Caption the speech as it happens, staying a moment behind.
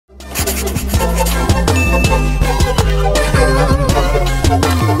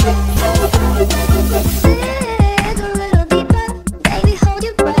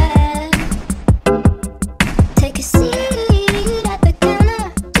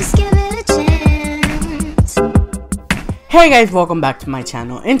Hey guys, welcome back to my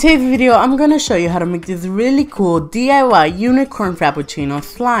channel. In today's video, I'm gonna show you how to make this really cool DIY unicorn frappuccino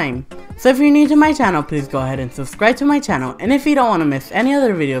slime. So if you're new to my channel, please go ahead and subscribe to my channel. And if you don't want to miss any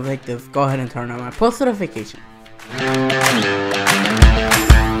other videos like this, go ahead and turn on my post notification.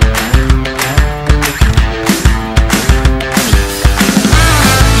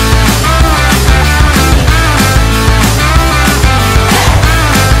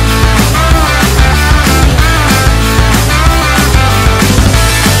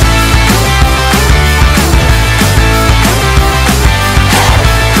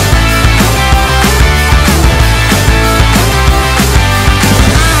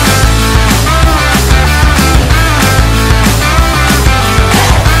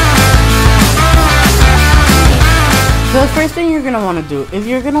 So the first thing you're going to want to do is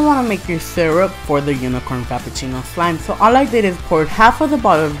you're going to want to make your syrup for the unicorn frappuccino slime. So all I did is poured half of the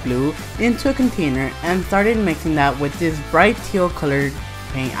bottle of glue into a container and started mixing that with this bright teal colored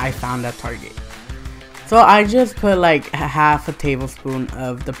paint I found at Target. So I just put like half a tablespoon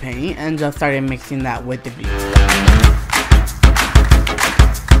of the paint and just started mixing that with the glue.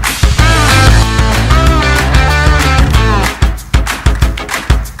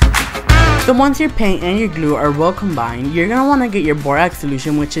 So once your paint and your glue are well combined, you're going to want to get your borax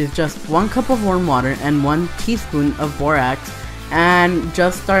solution, which is just 1 cup of warm water and 1 teaspoon of borax, and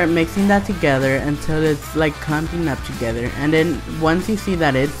just start mixing that together until it's like clumping up together. And then once you see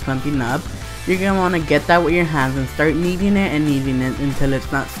that it's clumping up, you're going to want to get that with your hands and start kneading it until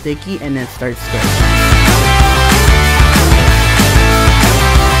it's not sticky and it starts squishing.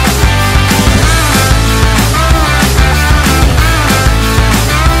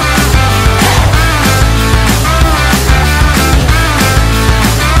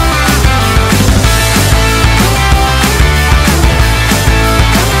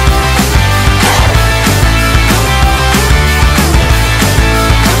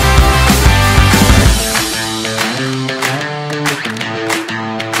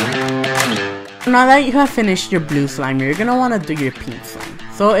 Now that you have finished your blue slime, you're going to want to do your pink slime.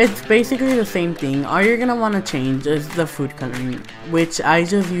 So it's basically the same thing. All you're going to want to change is the food coloring, which I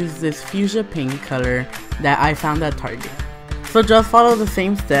just used this fuchsia pink color that I found at Target. So just follow the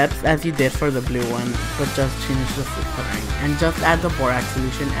same steps as you did for the blue one, but just change the food coloring and just add the borax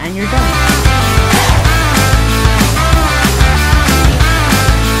solution and you're done.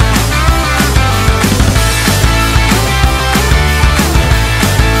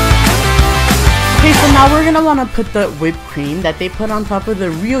 Okay, so now we're going to want to put the whipped cream that they put on top of the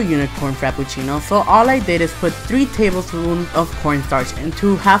real unicorn frappuccino. So all I did is put 3 tablespoons of cornstarch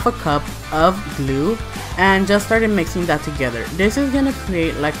into half a cup of glue and just started mixing that together. This is going to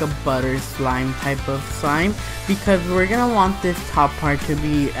create like a butter slime type of slime because we're going to want this top part to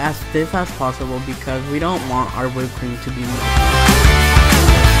be as stiff as possible because we don't want our whipped cream to be melted.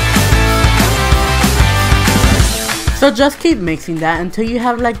 So just keep mixing that until you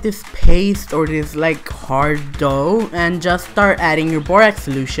have like this paste or this like hard dough, and just start adding your borax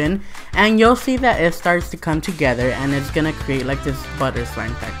solution and you'll see that it starts to come together and it's gonna create like this butter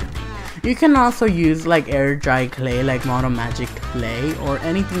slime type of thing. You can also use like air dry clay like Model Magic clay or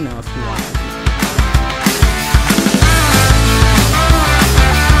anything else you want.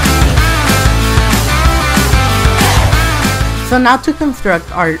 So now to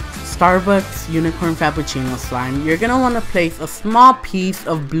construct our Starbucks unicorn frappuccino slime, you're gonna want to place a small piece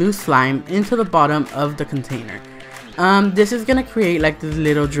of blue slime into the bottom of the container. This is gonna create like this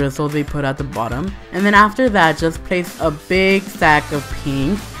little drizzle they put at the bottom, and then after that just place a big stack of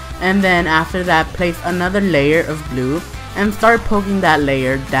pink, and then after that place another layer of blue and start poking that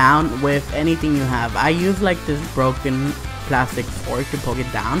layer down with anything you have. I use like this broken plastic fork to poke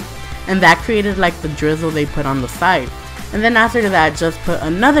it down, and that created like the drizzle they put on the side. And then after that, just put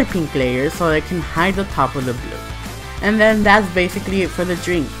another pink layer so it can hide the top of the blue. And then that's basically it for the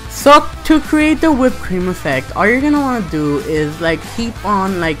drink. So to create the whipped cream effect, all you're gonna want to do is like keep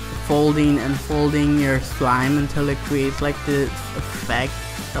on like folding and folding your slime until it creates like this effect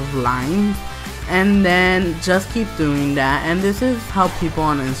of lines. And then just keep doing that. And this is how people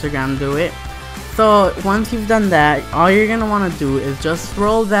on Instagram do it. So once you've done that, all you're gonna want to do is just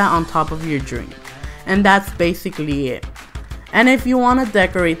roll that on top of your drink. And that's basically it. And if you want to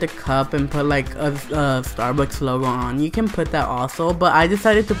decorate the cup and put like a Starbucks logo on, you can put that also. But I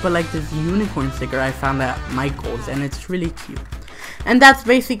decided to put like this unicorn sticker I found at Michael's, and it's really cute. And that's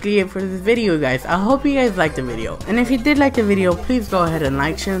basically it for this video, guys. I hope you guys liked the video. And if you did like the video, please go ahead and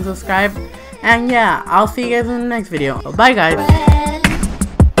like, share, and subscribe. And yeah, I'll see you guys in the next video. Bye, guys.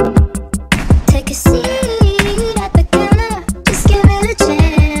 Take a seat.